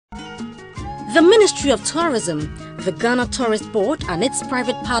The Ministry of Tourism, the Ghana Tourist Board and its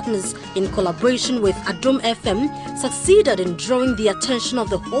private partners in collaboration with Adom FM succeeded in drawing the attention of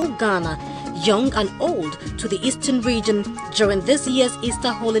the whole Ghana, young and old, to the eastern region during this year's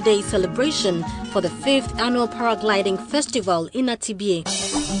Easter holiday celebration for the 5th Annual Paragliding Festival in Atibie.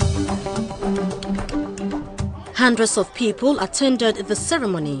 Hundreds of people attended the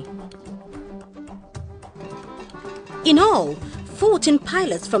ceremony. In all, 14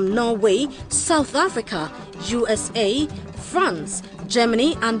 pilots from Norway, South Africa, USA, France,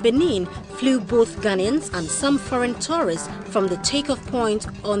 Germany and Benin flew both Ghanaians and some foreign tourists from the takeoff point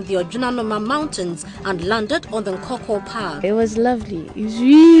on the Ojunanoma Mountains and landed on the Okawhu Park. It was lovely. It was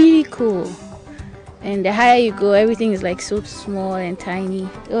really cool. And the higher you go, everything is like so small and tiny.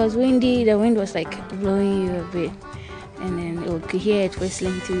 It was windy. The wind was like blowing you a bit. And then you could hear it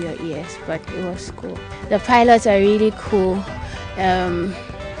whistling through your ears, but it was cool. The pilots are really cool.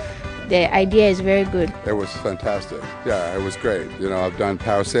 The idea is very good. It was fantastic. Yeah, it was great. You know, I've done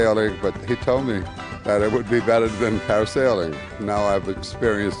parasailing, but he told me that it would be better than parasailing. Now I've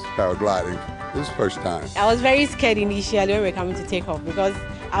experienced paragliding. This is the first time. I was very scared initially when we were coming to take off because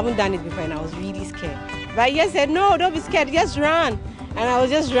I haven't done it before and I was really scared. But he said, no, don't be scared, just run. And I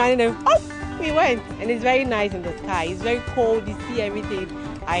was just running and we went. And it's very nice in the sky. It's very cold, you see everything.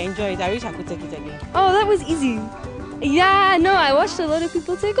 I enjoy it. I wish I could take it again. Oh, that was easy. Yeah, no, I watched a lot of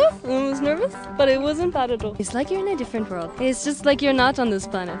people take off and I was nervous, but it wasn't bad at all. It's like you're in a different world. It's just like you're not on this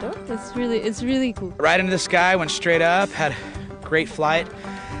planet. Oh? It's really cool. Right into the sky, went straight up, had a great flight.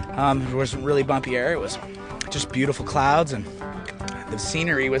 It wasn't really bumpy air, it was just beautiful clouds and the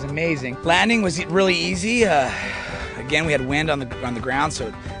scenery was amazing. Landing was really easy. Again, we had wind on the ground, so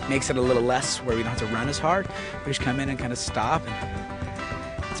it makes it a little less where we don't have to run as hard. We just come in and kind of stop. And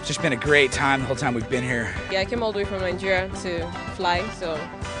it's just been a great time the whole time we've been here. Yeah, I came all the way from Nigeria to fly, so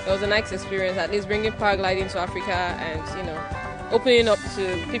it was a nice experience, at least bringing paragliding to Africa and, you know, opening up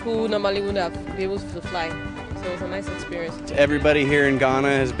to people who normally wouldn't have been able to fly. So it was a nice experience. Everybody here in Ghana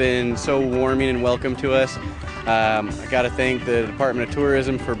has been so warming and welcome to us. I got to thank the Department of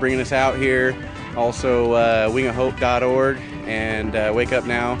Tourism for bringing us out here. Also, wingofhope.org and Wake Up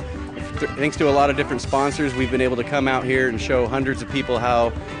Now. Thanks to a lot of different sponsors, we've been able to come out here and show hundreds of people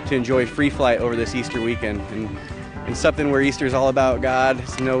how to enjoy free flight over this Easter weekend. And something where Easter is all about God,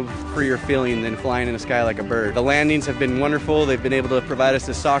 it's no freer feeling than flying in the sky like a bird. The landings have been wonderful. They've been able to provide us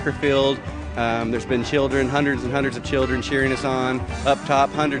a soccer field. There's been children, hundreds and hundreds of children cheering us on. Up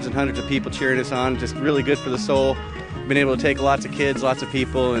top, hundreds and hundreds of people cheering us on. Just really good for the soul. Been able to take lots of kids, lots of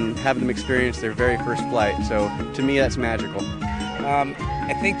people, and have them experience their very first flight. So to me, that's magical.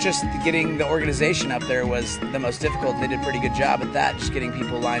 I think just getting the organization up there was the most difficult. They did a pretty good job at that, just getting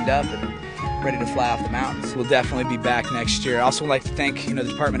people lined up and ready to fly off the mountains. We'll definitely be back next year. I also would like to thank the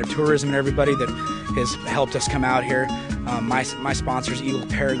Department of Tourism and everybody that has helped us come out here. My sponsors, Okawhu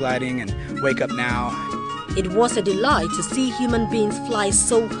Paragliding and Wake Up Now. It was a delight to see human beings fly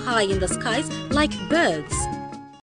so high in the skies like birds.